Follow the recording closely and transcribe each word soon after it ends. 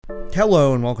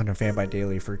Hello and welcome to Fanbyte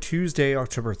Daily for Tuesday,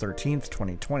 October 13th,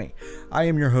 2020. I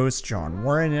am your host, John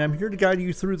Warren, and I'm here to guide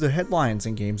you through the headlines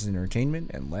and games and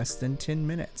entertainment in less than 10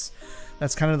 minutes.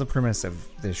 That's kind of the premise of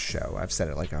this show. I've said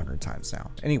it like 100 times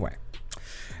now. Anyway,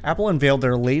 Apple unveiled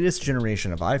their latest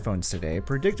generation of iPhones today,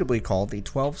 predictably called the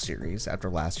 12 series after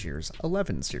last year's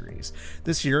 11 series.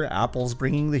 This year, Apple's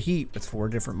bringing the heat with 4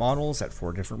 different models at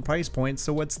 4 different price points,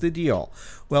 so what's the deal?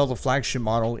 Well, the flagship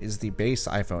model is the base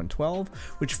iPhone 12,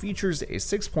 which features a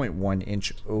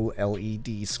 6.1-inch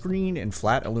OLED screen and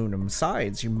flat aluminum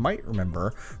sides you might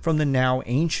remember from the now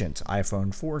ancient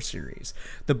iPhone 4 series.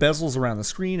 The bezels around the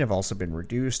screen have also been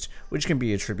reduced, which can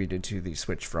be attributed to the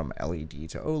switch from LED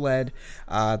to OLED.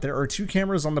 There are 2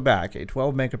 cameras on the back, a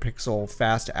 12 megapixel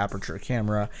fast aperture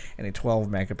camera and a 12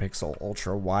 megapixel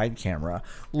ultra wide camera.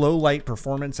 Low light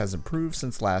performance has improved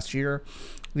since last year.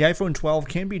 The iPhone 12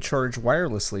 can be charged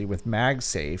wirelessly with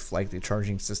MagSafe, like the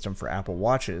charging system for Apple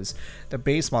Watches. The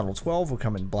base Model 12 will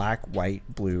come in black, white,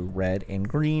 blue, red, and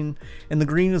green, and the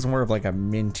green is more of like a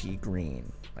minty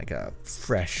green, like a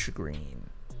fresh green.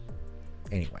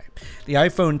 Anyway, the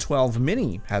iPhone 12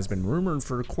 mini has been rumored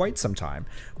for quite some time,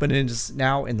 but it is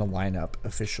now in the lineup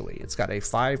officially. It's got a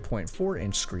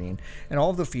 5.4-inch screen and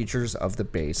all of the features of the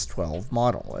base 12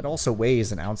 model. It also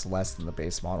weighs an ounce less than the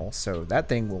base model, so that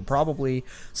thing will probably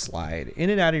slide in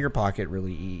and out of your pocket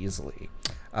really easily.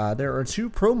 There are 2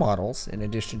 Pro models in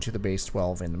addition to the base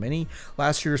 12 and the Mini.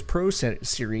 Last year's Pro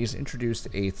series introduced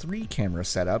a 3-camera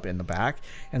setup in the back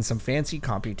and some fancy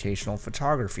computational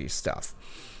photography stuff.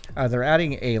 They're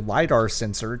adding a LiDAR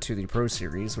sensor to the Pro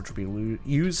series, which will be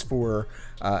used for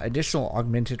additional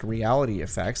augmented reality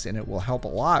effects, and it will help a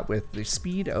lot with the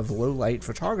speed of low light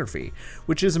photography,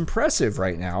 which is impressive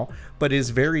right now, but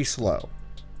is very slow.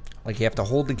 Like, you have to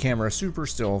hold the camera super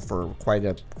still for quite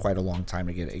a long time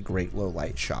to get a great low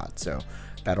light shot, so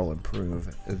that'll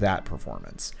improve that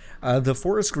performance. The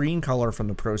forest green color from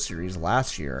the Pro series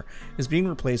last year is being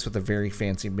replaced with a very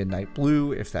fancy midnight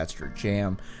blue, if that's your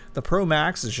jam. The Pro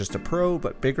Max is just a Pro,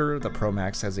 but bigger. The Pro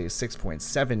Max has a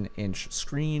 6.7-inch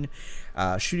screen.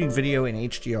 Shooting video in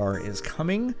HDR is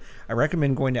coming. I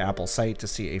recommend going to Apple's site to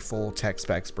see a full tech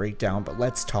specs breakdown, but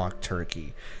let's talk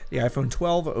turkey. The iPhone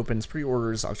 12 opens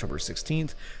pre-orders October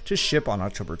 16th to ship on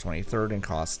October 23rd and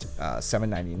cost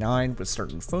 $799 with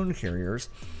certain phone carriers.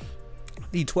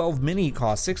 The 12 mini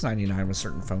costs $699 with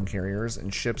certain phone carriers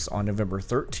and ships on November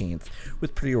 13th,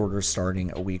 with pre-orders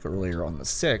starting a week earlier on the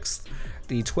 6th.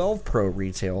 The 12 Pro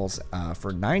retails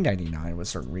for $999 with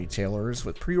certain retailers,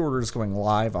 with pre-orders going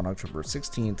live on October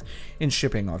 16th and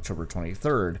shipping October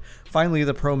 23rd. Finally,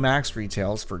 the Pro Max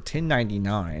retails for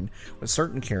 $1099 with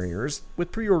certain carriers,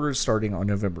 with pre-orders starting on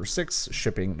November 6th,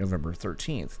 shipping November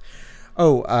 13th.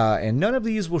 And none of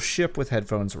these will ship with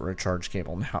headphones or a charge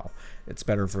cable now. It's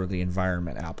better for the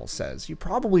environment, Apple says. You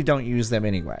probably don't use them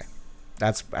anyway.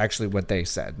 That's actually what they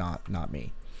said, not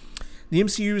me. The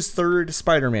MCU's third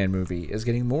Spider-Man movie is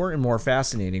getting more and more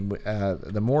fascinating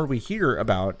the more we hear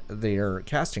about their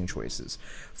casting choices.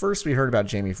 First, we heard about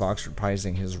Jamie Foxx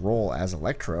reprising his role as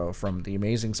Electro from The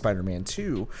Amazing Spider-Man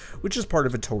 2, which is part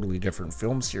of a totally different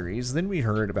film series. Then we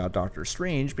heard about Doctor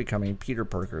Strange becoming Peter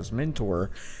Parker's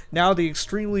mentor. Now the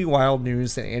extremely wild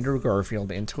news that Andrew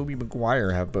Garfield and Tobey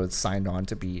Maguire have both signed on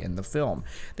to be in the film.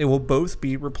 They will both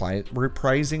be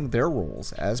reprising their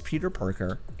roles as Peter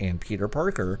Parker and Peter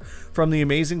Parker from The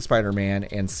Amazing Spider-Man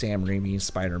and Sam Raimi's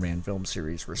Spider-Man film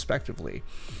series, respectively.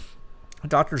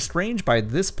 Doctor Strange, by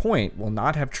this point, will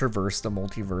not have traversed the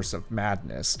multiverse of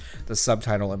madness, the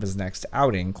subtitle of his next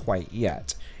outing, quite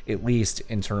yet, at least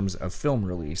in terms of film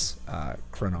release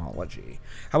chronology.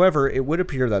 However, it would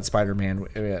appear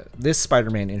that this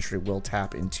Spider-Man entry will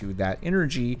tap into that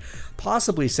energy,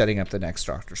 possibly setting up the next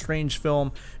Doctor Strange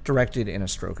film, directed in a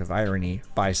stroke of irony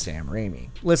by Sam Raimi.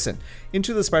 Listen,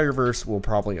 Into the Spider-Verse will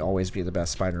probably always be the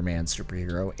best Spider-Man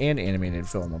superhero and animated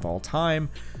film of all time,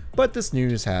 but this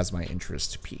news has my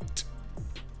interest piqued.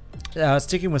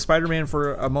 Sticking with Spider-Man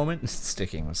for a moment.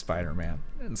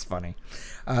 It's funny.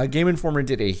 Game Informer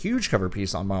did a huge cover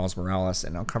piece on Miles Morales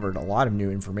and uncovered a lot of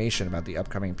new information about the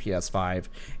upcoming PS5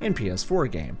 and PS4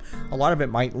 game. A lot of it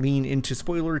might lean into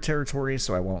spoiler territory,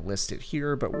 so I won't list it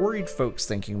here, but worried folks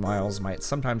thinking Miles might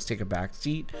sometimes take a back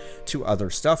seat to other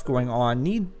stuff going on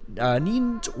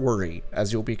needn't worry,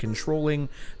 as you'll be controlling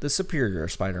the superior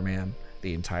Spider-Man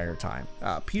the entire time.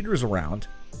 Peter's around,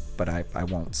 but I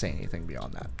won't say anything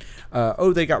beyond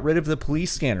that. They got rid of the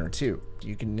police scanner too.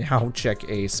 You can now check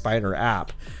a Spider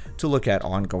app to look at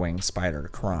ongoing Spider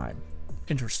crime.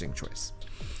 Interesting choice.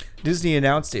 Disney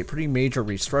announced a pretty major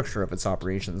restructure of its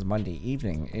operations Monday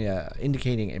evening,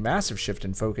 indicating a massive shift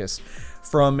in focus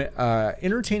From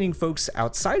entertaining folks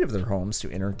outside of their homes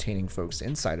to entertaining folks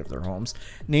inside of their homes,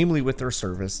 namely with their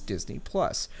service Disney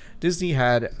Plus. Disney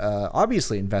had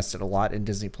obviously invested a lot in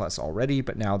Disney Plus already,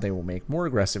 but now they will make more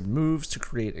aggressive moves to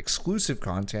create exclusive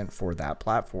content for that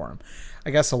platform. I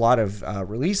guess a lot of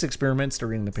release experiments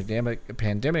during the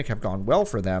pandemic have gone well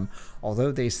for them,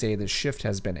 although they say the shift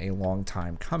has been a long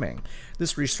time coming.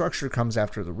 This restructure comes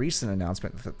after the recent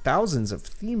announcement that thousands of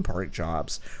theme park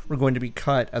jobs were going to be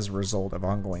cut as a result of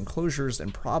ongoing closures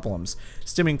and problems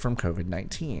stemming from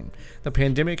COVID-19. The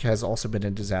pandemic has also been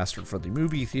a disaster for the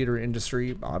movie theater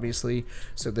industry, obviously,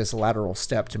 so this lateral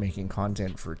step to making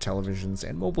content for televisions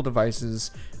and mobile devices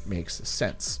makes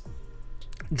sense.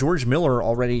 George Miller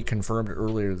already confirmed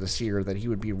earlier this year that he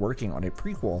would be working on a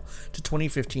prequel to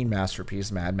 2015 masterpiece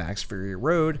Mad Max Fury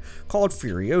Road called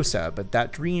Furiosa, but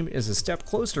that dream is a step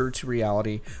closer to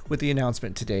reality with the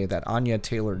announcement today that Anya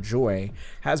Taylor-Joy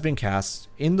has been cast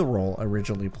in the role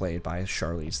originally played by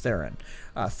Charlize Theron.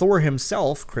 Thor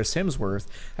himself, Chris Hemsworth,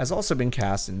 has also been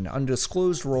cast in an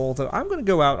undisclosed role, though I'm going to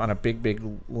go out on a big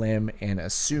limb and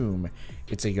assume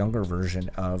it's a younger version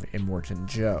of Immortan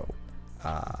Joe.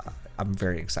 I'm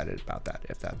very excited about that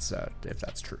if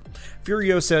that's true.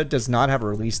 Furiosa does not have a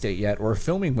release date yet or a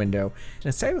filming window, and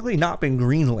it's technically not been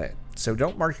greenlit, so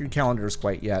don't mark your calendars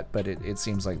quite yet, but it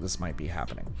seems like this might be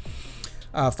happening.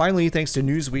 Finally, thanks to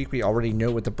Newsweek, we already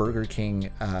know what the Burger King,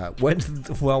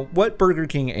 what Burger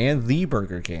King and the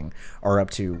Burger King are up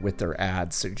to with their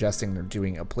ads suggesting they're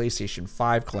doing a PlayStation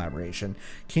 5 collaboration.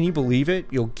 Can you believe it?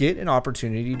 You'll get an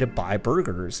opportunity to buy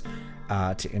burgers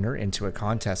to enter into a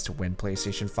contest to win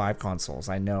PlayStation 5 consoles.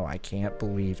 I know, I can't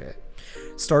believe it.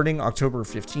 Starting October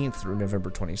 15th through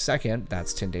November 22nd,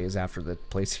 that's 10 days after the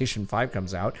PlayStation 5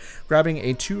 comes out, grabbing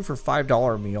a 2 for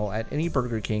 $5 meal at any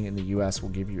Burger King in the US will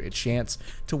give you a chance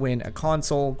to win a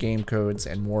console, game codes,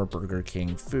 and more Burger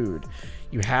King food.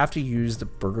 You have to use the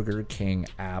Burger King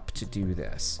app to do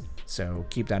this, so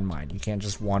keep that in mind. You can't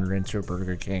just wander into a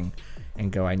Burger King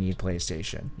and go, I need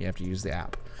PlayStation. You have to use the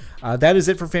app. That is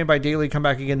it for Fan by Daily. Come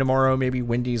back again tomorrow. Maybe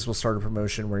Wendy's will start a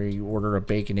promotion where you order a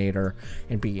Baconator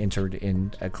and be entered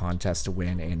in a contest to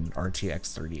win an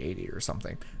RTX 3080 or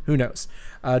something. Who knows?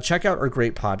 Check out our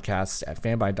great podcasts at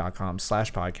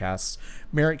fanbyte.com/podcasts.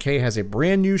 Merritt K has a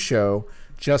brand new show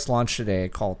just launched today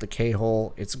called The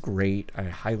K-Hole. It's great. I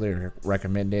highly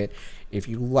recommend it. If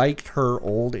you liked her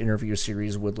old interview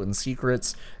series, Woodland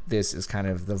Secrets, this is kind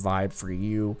of the vibe for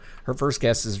you. Her first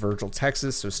guest is Virgil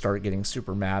Texas, so start getting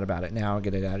super mad about it now.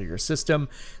 Get it out of your system.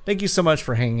 Thank you so much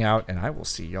for hanging out, and I will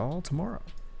see y'all tomorrow.